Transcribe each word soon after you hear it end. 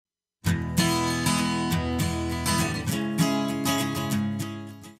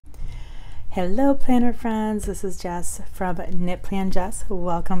Hello planner friends, this is Jess from Knit Plan Jess.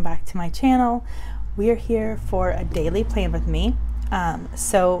 Welcome back to my channel. We are here for a daily plan with me.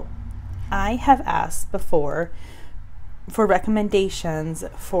 So I have asked before for recommendations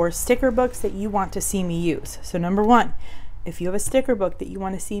for sticker books that you want to see me use. So number one, if you have a sticker book that you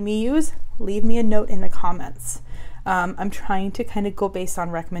want to see me use, leave me a note in the comments. I'm trying to kind of go based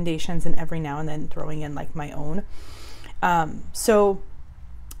on recommendations and every now and then throwing in like my own. So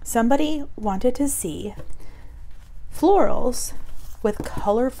somebody wanted to see florals with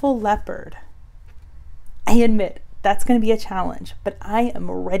colorful leopard. I admit that's going to be a challenge, but I am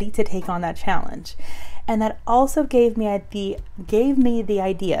ready to take on that challenge. And that also gave me the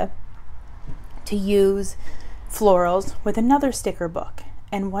idea to use florals with another sticker book.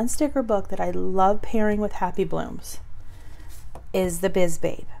 And one sticker book that I love pairing with Happy Blooms is the Biz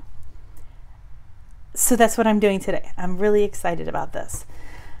Babe. So that's what I'm doing today. I'm really excited about this.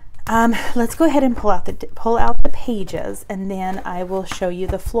 Let's go ahead and pull out the pages, and then I will show you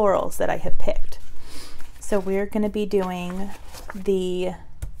the florals that I have picked. So we're going to be doing the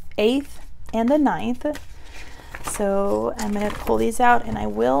 8th and the 9th. So I'm going to pull these out, and I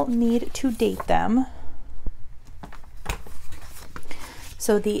will need to date them.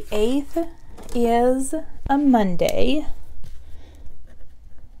 So the 8th is a Monday.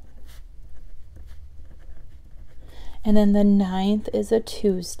 And then the 9th is a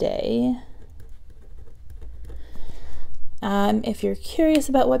Tuesday. If you're curious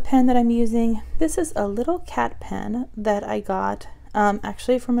about what pen that I'm using, this is a little cat pen that I got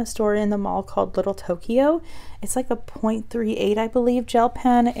actually from a store in the mall called Little Tokyo. It's like a 0.38, I believe, gel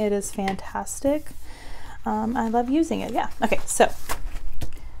pen. It is fantastic. I love using it. Yeah. Okay, so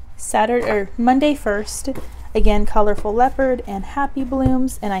Monday 1st, again, colorful leopard and Happy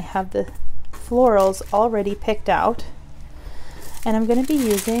Blooms, and I have the florals already picked out, and I'm going to be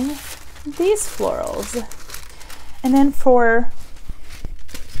using these florals. And then for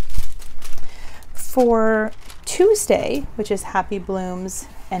Tuesday, which is Happy Blooms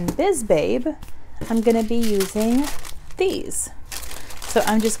and Biz Babe, I'm going to be using these. So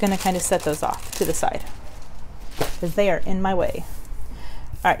I'm just going to kind of set those off to the side because they are in my way.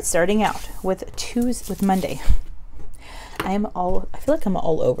 All right, starting out with Monday. I feel like I'm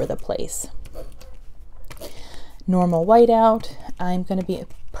all over the place. Normal whiteout. I'm going to be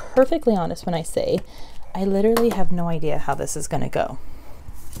perfectly honest when I say I literally have no idea how this is going to go.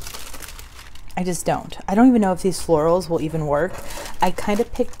 I just don't. I don't even know if these florals will even work. I kind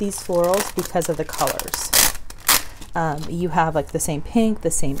of picked these florals because of the colors. You have like the same pink,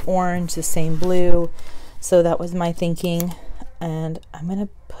 the same orange, the same blue. So that was my thinking. And I'm going to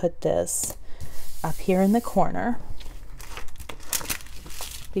put this up here in the corner.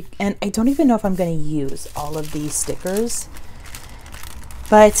 And I don't even know if I'm going to use all of these stickers,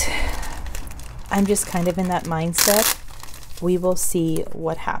 but I'm just kind of in that mindset. We will see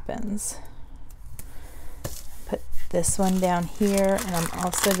what happens. Put this one down here, and I'm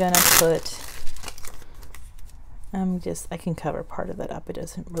also going to put, I can cover part of that up.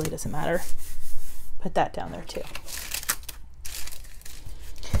 It really doesn't matter. Put that down there too.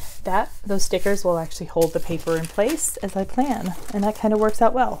 Those stickers will actually hold the paper in place as I plan, and that kind of works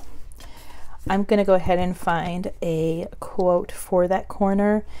out well. I'm going to go ahead and find a quote for that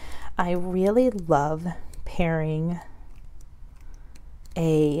corner. I really love pairing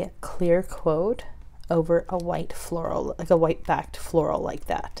a clear quote over a white floral, like a white backed floral like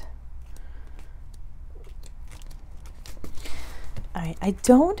that. All right, I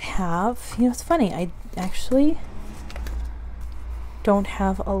don't have, it's funny, I actually don't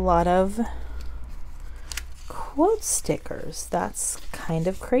have a lot of quote stickers. That's kind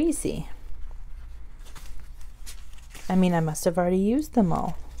of crazy. I mean, I must have already used them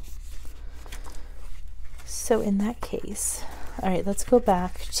all. So in that case, all right, let's go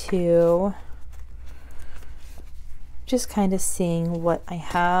back to just kind of seeing what I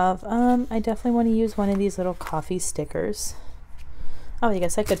have. I definitely want to use one of these little coffee stickers. Oh, I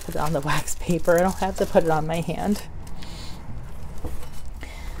guess I could put it on the wax paper. I don't have to put it on my hand.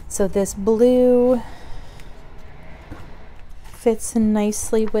 So this blue fits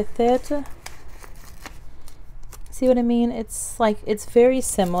nicely with it. See what I mean? It's very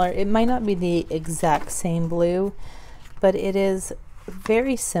similar. It might not be the exact same blue, but it is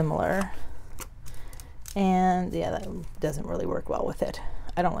very similar. And yeah, that doesn't really work well with it.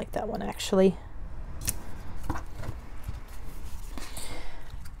 I don't like that one actually.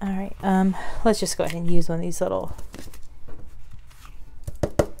 All right, let's just go ahead and use one of these little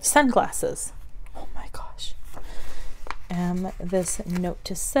sunglasses. Oh my gosh. This note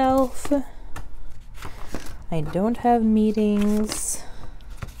to self. I don't have meetings.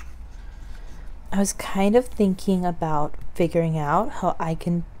 I was kind of thinking about figuring out how I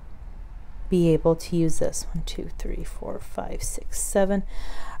can be able to use this. 1, 2, 3, 4, 5, 6, 7.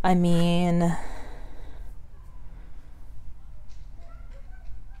 I mean,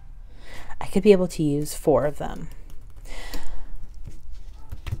 I could be able to use 4 of them.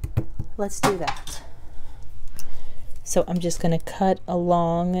 Let's do that. So I'm just going to cut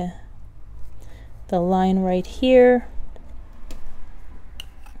along the line right here.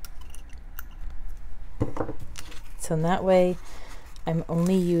 So in that way, I'm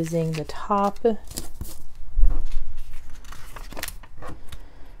only using the top.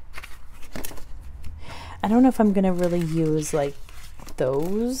 I don't know if I'm going to really use like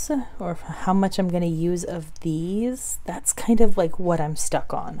those or how much I'm going to use of these. That's kind of like what I'm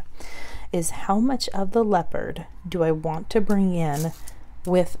stuck on, is how much of the leopard do I want to bring in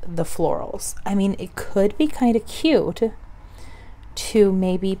with the florals. I mean, it could be kind of cute to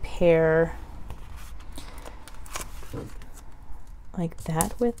maybe pair like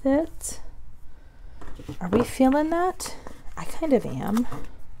that with it. Are we feeling that? I kind of am.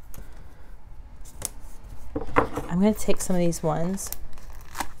 I'm going to take some of these ones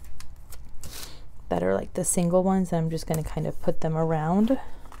that are like the single ones, and I'm just going to kind of put them around.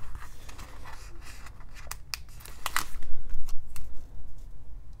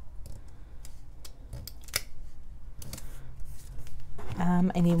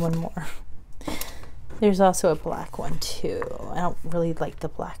 I need one more. There's also a black one too. I don't really like the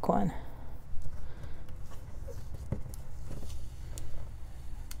black one.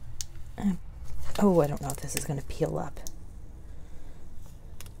 Oh, I don't know if this is going to peel up.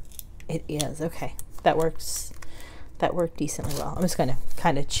 It is. Okay, that works. That worked decently well. I'm just going to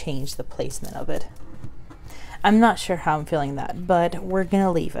kind of change the placement of it. I'm not sure how I'm feeling that, but we're going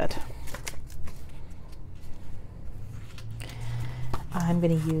to leave it. I'm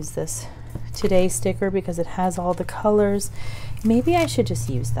going to use this Today sticker because it has all the colors. Maybe I should just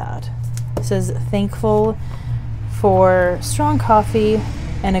use that. It says thankful for strong coffee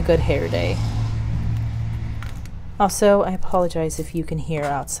and a good hair day. Also, I apologize if you can hear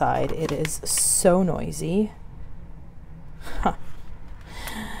outside. It is so noisy. Huh.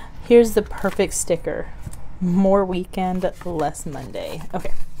 Here's the perfect sticker. More weekend, less Monday.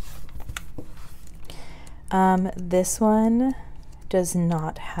 Okay. This one does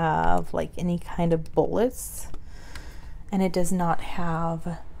not have like any kind of bullets, and it does not have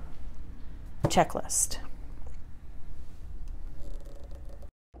a checklist.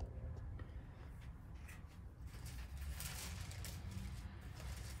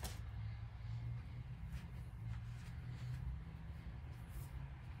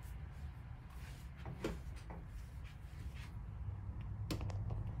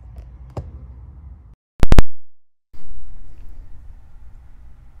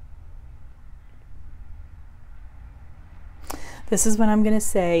 This is when I'm going to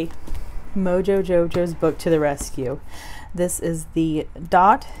say Mojo Jojo's book to the rescue. This is the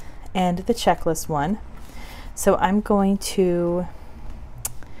dot and the checklist one. So I'm kind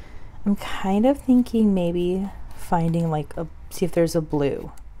of thinking maybe finding like see if there's a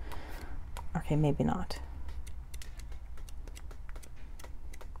blue. Okay, maybe not.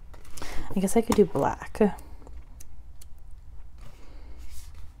 I guess I could do black.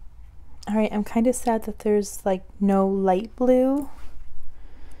 All right, I'm kind of sad that there's like no light blue.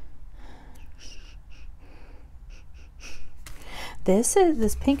 This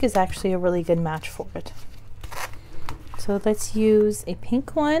pink is actually a really good match for it. So let's use a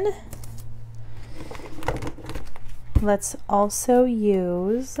pink one. Let's also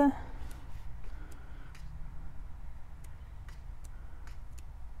use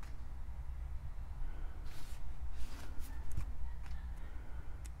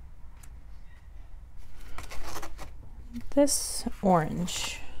this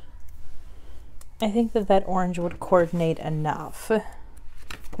orange. I think that orange would coordinate enough.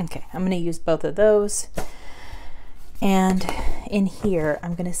 Okay, I'm going to use both of those. And in here,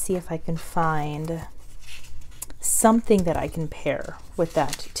 I'm going to see if I can find something that I can pair with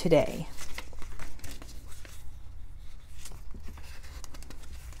that today.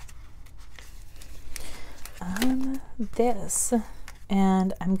 This,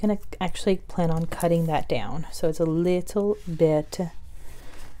 and I'm going to actually plan on cutting that down. So it's a little bit, let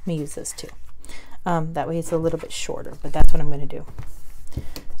me use this too. That way it's a little bit shorter, but that's what I'm going to do.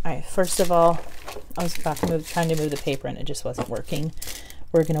 All right, first of all, I was about to trying to move the paper and it just wasn't working.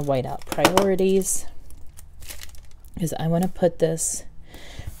 We're going to white out priorities because I want to put this,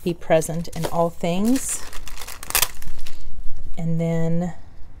 be present in all things. And then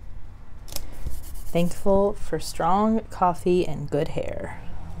thankful for strong coffee and good hair.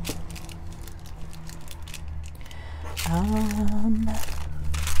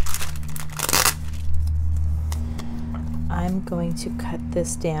 I'm going to cut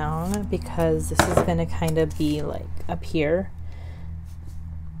this down because this is going to kind of be like up here.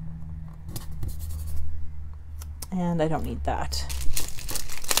 And I don't need that.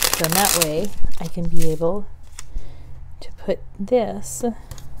 So in that way, I can be able to put this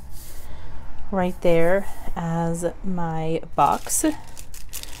right there as my box.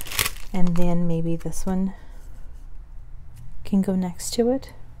 And then maybe this one can go next to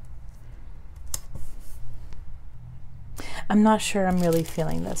it. I'm not sure I'm really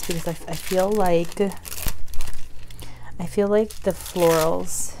feeling this because I feel like the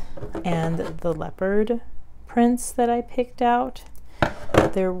florals and the leopard prints that I picked out,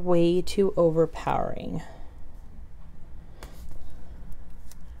 they're way too overpowering.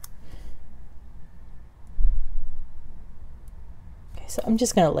 Okay, so I'm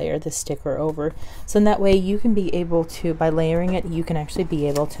just going to layer the sticker over. So in that way you can be able to, by layering it, you can actually be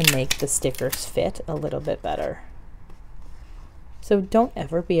able to make the stickers fit a little bit better. So don't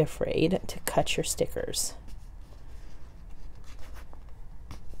ever be afraid to cut your stickers.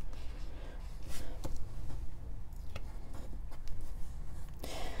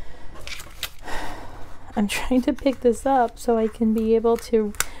 I'm trying to pick this up so I can be able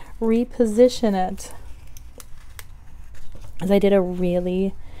to reposition it, as I did a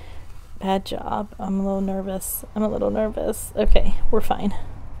really bad job. I'm a little nervous. Okay, we're fine.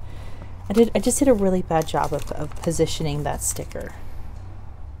 I just did a really bad job of positioning that sticker.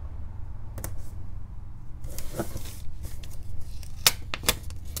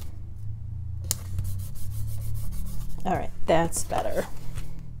 All right, that's better.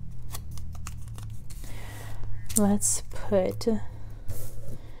 Let's put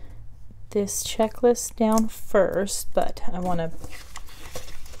this checklist down first, but I want to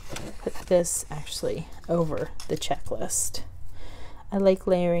put this actually over the checklist. I like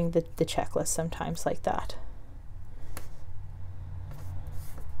layering the checklist sometimes like that.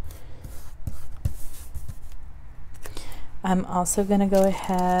 I'm also going to go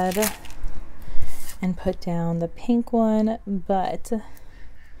ahead and put down the pink one, but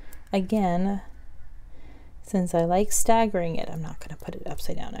again, since I like staggering it, I'm not going to put it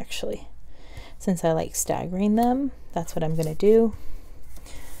upside down actually. Since I like staggering them, that's what I'm going to do.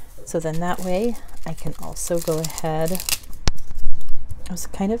 So then that way I can also go ahead. I was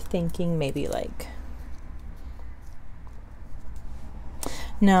kind of thinking maybe like,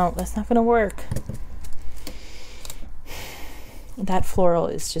 no, that's not going to work. That floral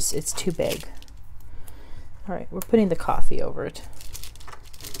is just, it's too big. All right, we're putting the coffee over it.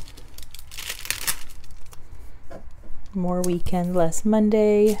 More weekend, less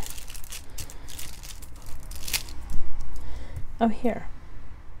Monday. Oh, here.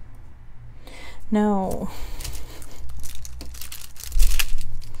 No.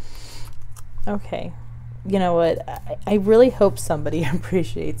 Okay. You know what? I really hope somebody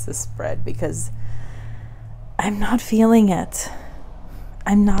appreciates this spread because I'm not feeling it.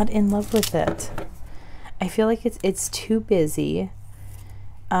 I'm not in love with it. I feel like it's too busy.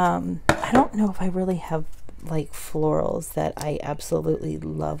 I don't know if I really have like florals that I absolutely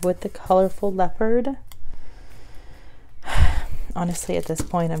love with the colorful leopard. Honestly, at this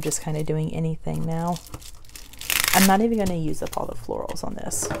point, I'm just kind of doing anything now. I'm not even going to use up all the florals on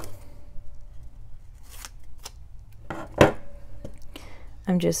this.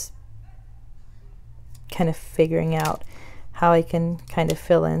 I'm just kind of figuring out how I can kind of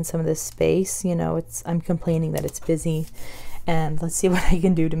fill in some of this space. You know, I'm complaining that it's busy, and let's see what I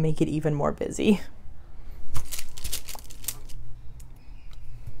can do to make it even more busy.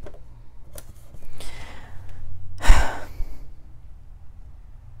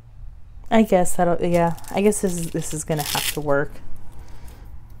 I guess that'll, yeah, I guess this is gonna have to work.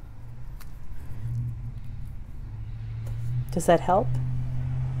 Does that help?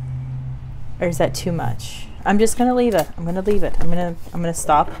 Or is that too much? I'm just gonna leave it. I'm gonna leave it. I'm gonna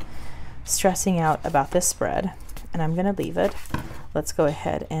stop stressing out about this spread, and I'm gonna leave it. Let's go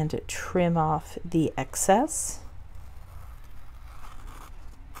ahead and trim off the excess.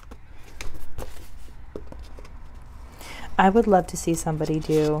 I would love to see somebody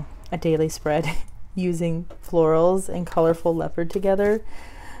do a daily spread using florals and colorful leopard together,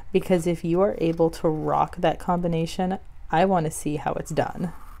 because if you are able to rock that combination, I want to see how it's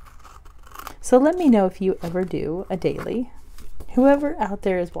done. So let me know if you ever do a daily, whoever out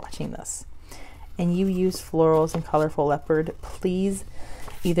there is watching this, and you use florals and colorful leopard, please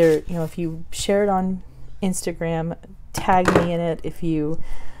either, you know, if you share it on Instagram, tag me in it. If you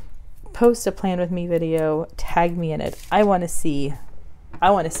post a Plan With Me video, tag me in it. I want to see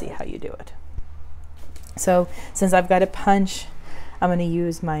how you do it. So since I've got a punch, I'm going to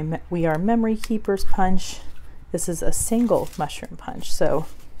use my We Are Memory Keepers punch. This is a single mushroom punch. So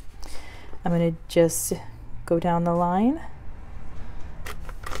I'm going to just go down the line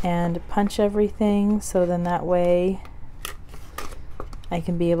and punch everything, so then that way I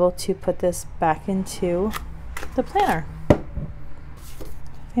can be able to put this back into the planner.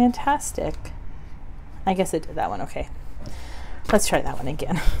 Fantastic. I guess I did that one okay. Let's try that one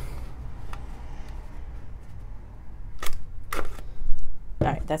again. All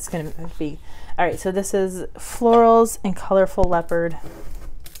right, that's gonna be, all right, so this is Florals and Colorful Leopard.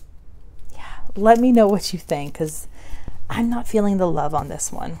 Yeah, let me know what you think, because I'm not feeling the love on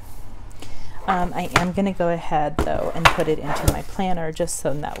this one. I am gonna go ahead though and put it into my planner, just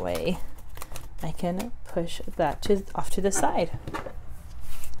so that way I can push that off to the side.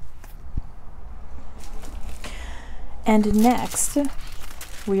 And next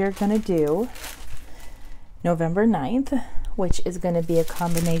we are gonna do November 9th, which is going to be a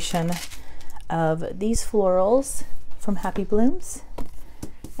combination of these florals from Happy Blooms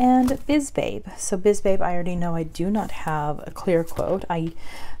and Biz Babe. So Biz Babe, I already know I do not have a clear quote.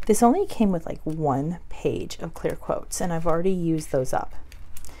 This only came with like 1 page of clear quotes, and I've already used those up.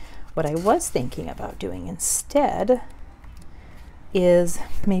 What I was thinking about doing instead is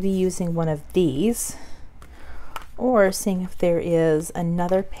maybe using one of these, or seeing if there is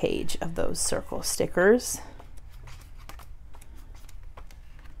another page of those circle stickers.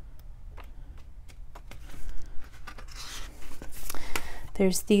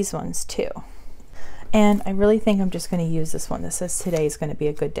 There's these ones too. And I really think I'm just going to use this one. This says today is going to be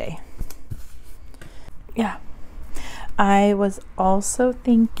a good day. Yeah. I was also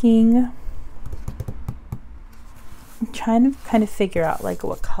thinking, I'm trying to kind of figure out like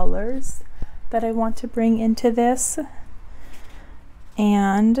what colors that I want to bring into this.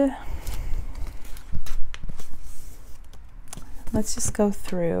 And let's just go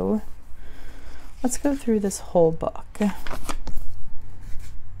through. Let's go through this whole book.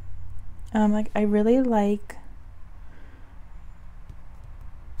 I really like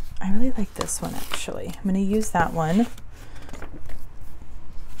this one actually. I'm going to use that one.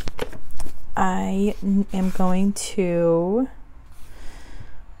 I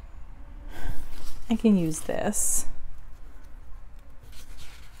can use this.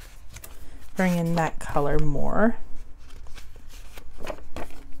 Bring in that color more.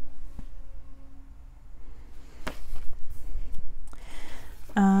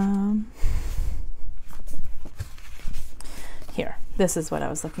 Here, this is what I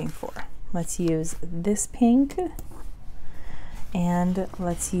was looking for. Let's use this pink, and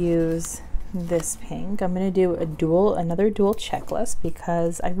let's use this pink. I'm going to do another dual checklist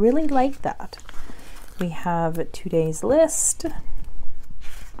because I really like that. We have a 2 days list.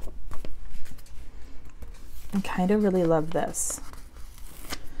 I kind of really love this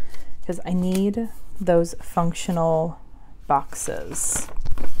because I need those functional boxes.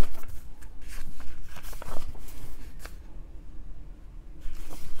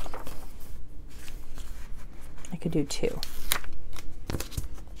 I could do 2.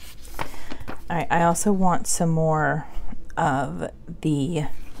 All right, I also want some more of the,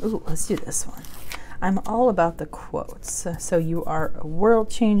 ooh, let's do this one. I'm all about the quotes. So you are a world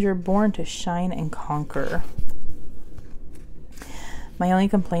changer, born to shine and conquer. My only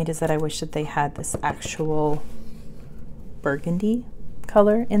complaint is that I wish that they had this actual burgundy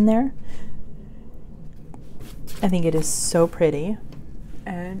color in there. I think it is so pretty,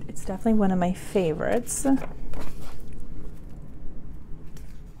 and it's definitely one of my favorites.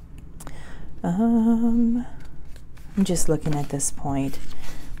 I'm just looking at this point.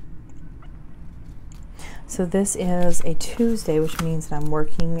 So this is a Tuesday, which means that I'm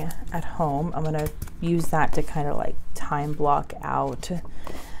working at home. I'm gonna use that to kind of like time block out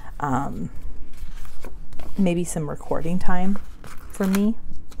maybe some recording time for me.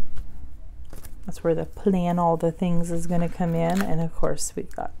 That's where the plan all the things is gonna come in. And of course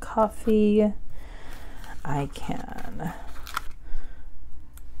we've got coffee. I can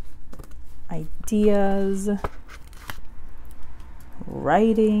ideas,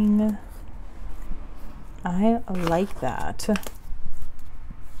 writing. I like that.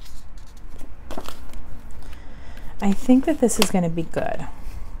 I think that this is going to be good.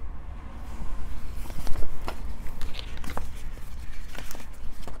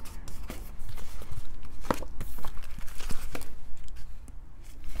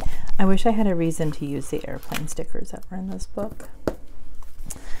 I wish I had a reason to use the airplane stickers that were in this book.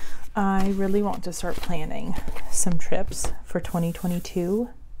 I really want to start planning some trips for 2022,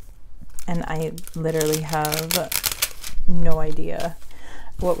 and I literally have no idea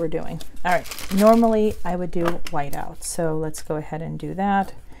what we're doing. All right, normally I would do whiteout, so let's go ahead and do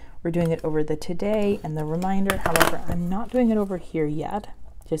that. We're doing it over the today and the reminder. However, I'm not doing it over here yet,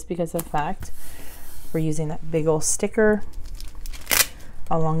 just because of the fact we're using that big old sticker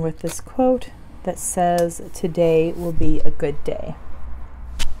along with this quote that says, today will be a good day.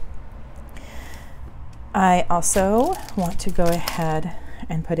 I also want to go ahead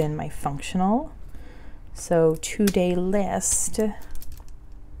and put in my functional. So today list,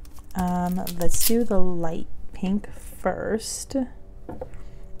 let's do the light pink first.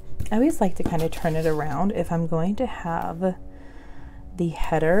 I always like to kind of turn it around. If I'm going to have the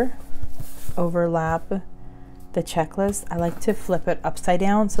header overlap the checklist, I like to flip it upside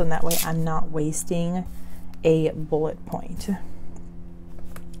down so that way I'm not wasting a bullet point.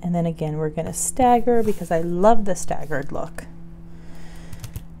 And then again, we're going to stagger because I love the staggered look.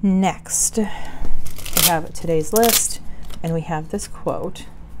 Next, we have today's list, and we have this quote,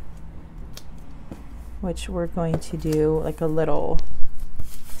 which we're going to do like a little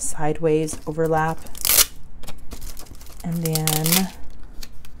sideways overlap. And then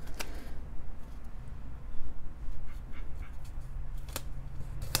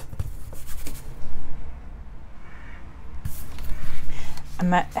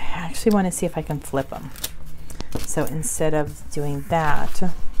I actually want to see if I can flip them. So instead of doing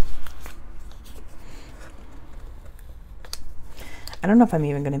that, I don't know if I'm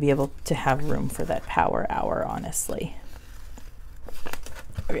even going to be able to have room for that power hour, honestly.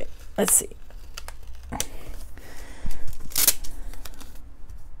 Okay, let's see.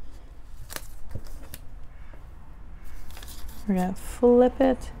 We're going to flip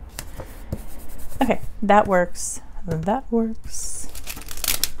it. Okay, that works. That works.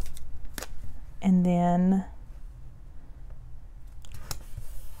 And then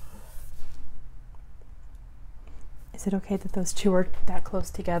is it okay that those two are that close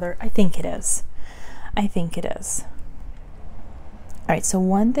together? I think it is. I think it is. All right, so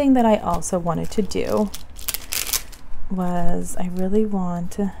one thing that I also wanted to do was I really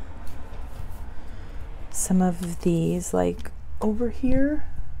want some of these like over here.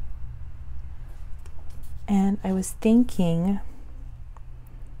 And I was thinking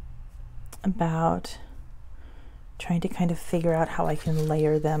about trying to kind of figure out how I can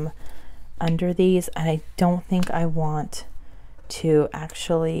layer them under these, and I don't think I want to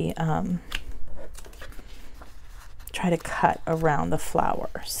actually try to cut around the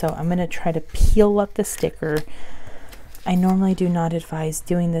flower. So I'm going to try to peel up the sticker. I normally do not advise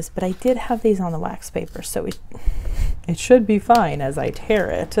doing this, but I did have these on the wax paper, so it should be fine as I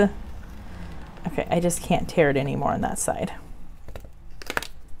tear it. Okay, I just can't tear it anymore on that side.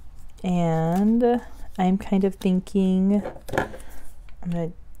 And I'm kind of thinking I'm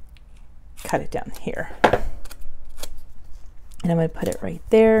going to cut it down here. And I'm going to put it right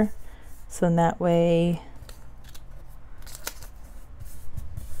there. So in that way,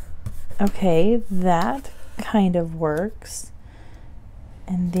 okay, that kind of works.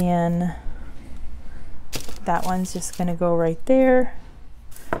 And then that one's just going to go right there.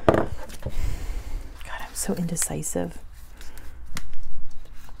 God, I'm so indecisive.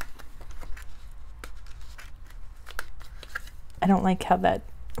 I don't like how that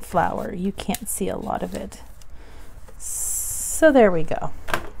flower, you can't see a lot of it. So there we go.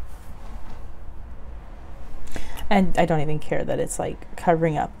 And I don't even care that it's like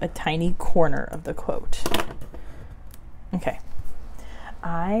covering up a tiny corner of the quote. Okay.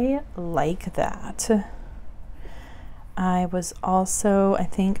 I like that. I was also, I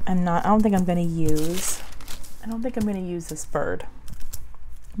don't think I'm going to use this bird,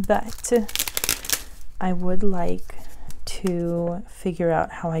 but I would like to figure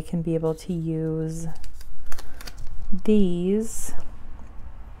out how I can be able to use these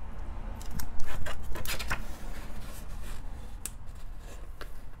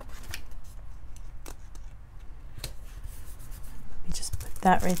just put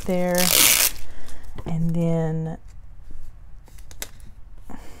that right there, and then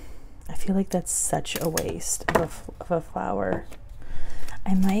I feel like that's such a waste of a flower.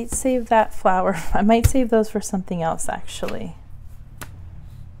 I might save that flower. I might save those for something else, actually.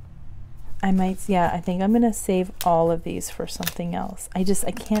 I think I'm going to save all of these for something else. I don't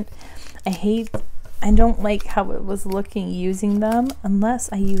like how it was looking using them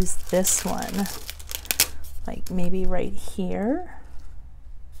unless I use this one. Like maybe right here.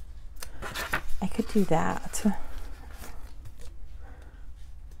 I could do that.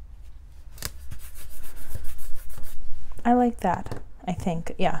 I like that. I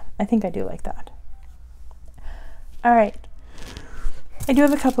think I do like that. All right. I do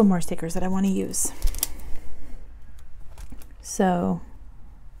have a couple more stickers that I want to use. So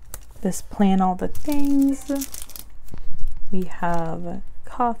this plan all the things. We have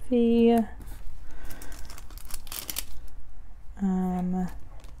coffee. I'm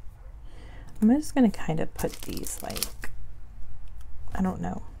just gonna kind of put these like, I don't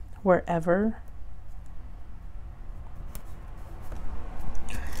know, wherever.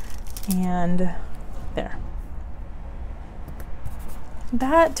 And there.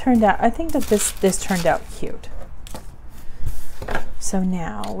 That turned out, I think that this turned out cute. So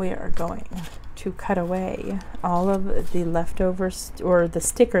now we are going to cut away all of the leftovers, or the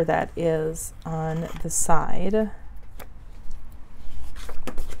sticker that is on the side.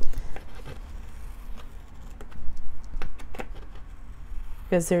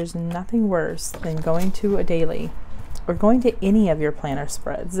 Because there's nothing worse than going to a daily or going to any of your planner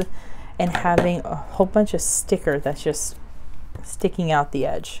spreads and having a whole bunch of sticker that's just sticking out the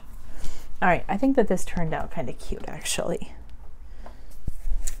edge. All right, I think that this turned out kind of cute actually.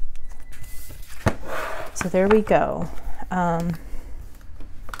 So there we go. I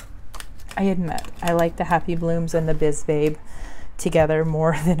admit I like the Happy Blooms and the Biz Babe together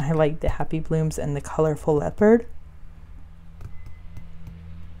more than I like the Happy Blooms and the Colorful Leopard.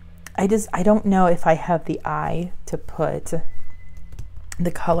 I don't know if I have the eye to put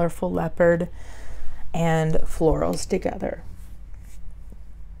the Colorful Leopard and florals together.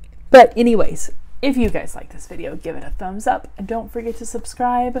 But anyways, if you guys like this video, give it a thumbs up and don't forget to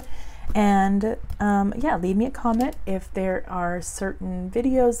subscribe. And yeah, leave me a comment if there are certain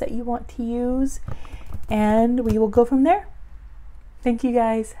videos that you want to use, and we will go from there. Thank you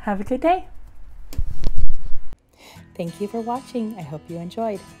guys. Have a good day. Thank you for watching. I hope you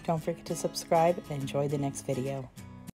enjoyed. Don't forget to subscribe and enjoy the next video.